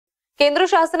केंद्र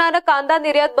शासनाने कांदा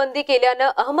निर्यात बंदी केल्याने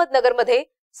अहमदनगरमध्ये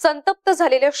संतप्त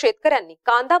झालेल्या शेतकऱ्यांनी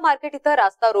कांदा मार्केट इथं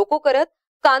रास्ता रोको करत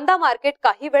कांदा मार्केट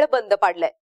काही वेळ बंद पाडलंय।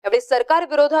 यावेळी सरकार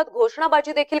विरोधात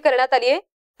घोषणाबाजी देखील करण्यात आली आहे।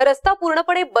 रस्ता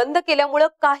पूर्णपणे बंद केल्यामुळे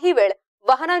काही वेळ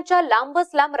वाहनांच्या लांबच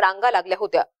लांब रांगा लागल्या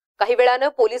होत्या। काही वेळाने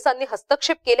पोलिसांनी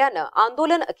हस्तक्षेप केल्याने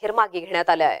आंदोलन अखेर मागे घेण्यात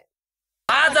आले आहे।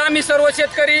 आज आम्ही सर्व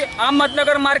शेतकरी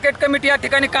अहमदनगर मार्केट कमिटी या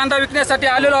ठिकाणी कांदा विकण्यासाठी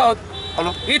आलेलो आहोत।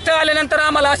 इथं आल्यानंतर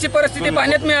आम्हाला अशी परिस्थिती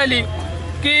पाहण्यात मिळाली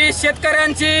की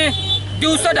शेतकऱ्यांची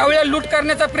दिवसाढवळ्या लूट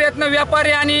करण्याचा प्रयत्न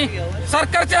व्यापारी आणि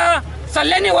सरकारच्या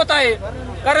सल्ल्याने होत आहे।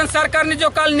 कारण सरकारने जो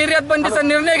काल निर्यात बंदीचा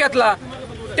निर्णय घेतला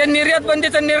त्या निर्यात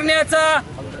बंदीचा निर्णयाचा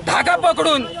धागा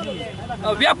पकडून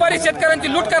व्यापारी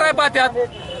शेतकऱ्यांची लूट करायला पाहतात।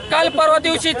 काल परवा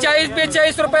दिवशी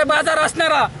 40-42 रुपये बाजार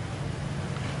असणारा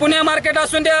पुणे मार्केट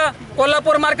असून द्या,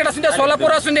 कोल्हापूर मार्केट असून द्या,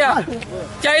 सोलापूर असून द्या,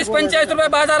 40-45 रुपये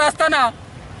बाजार असताना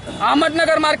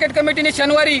अहमदनगर मार्केट कमिटीने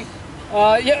शनिवारी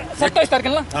 27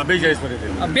 तारखेला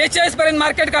 42 पर्यंत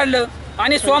मार्केट काढलं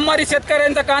आणि सोमवारी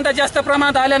शेतकऱ्यांचा कांदा जास्त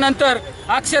प्रमाणात आल्यानंतर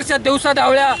अक्षरशः दिवसा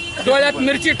धावळ्या डोळ्यात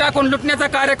मिरची टाकून लुटण्याचा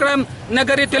कार्यक्रम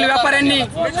नगर येथील व्यापाऱ्यांनी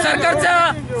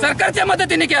सरकारच्या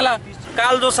मदतीने केला।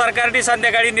 काल जो सरकारने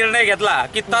संध्याकाळी निर्णय घेतला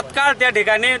की तत्काळ त्या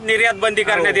ठिकाणी निर्यात बंदी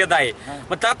करण्यात येत आहे।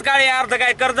 मग तत्काळ या अर्थ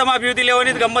काय कर्जमाफी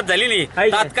दिल्यावरच गंमत झाली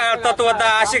नाही। तत्काळ तत्वता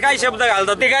असे काही शब्द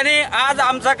घालतात। ठिकाणी आज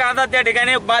आमचा कांदा त्या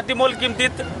ठिकाणी बातीमोल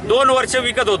किमतीत 2 वर्ष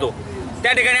विकत होतो।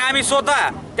 त्या ठिकाणी आम्ही स्वतः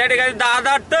त्या ठिकाणी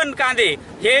 10-10 टन कांदे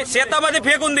हे शेतामध्ये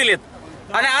फेकून दिलेत।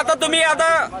 आणि आता तुम्ही आता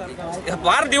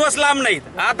फार दिवस लांब नाहीत,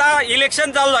 आता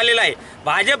इलेक्शन चालू झालेलं आहे।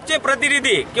 भाजपचे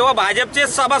प्रतिनिधी किंवा भाजपचे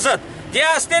सभासद जे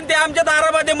असतील ते आमच्या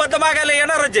दारामध्ये मत मागायला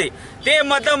येणारच आहे। ते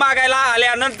मत मागायला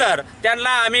आल्यानंतर त्यांना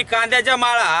आम्ही कांद्याच्या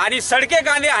माळा आणि सडके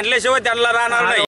कांदे आणल्याशिवाय त्यांना राहणार नाही।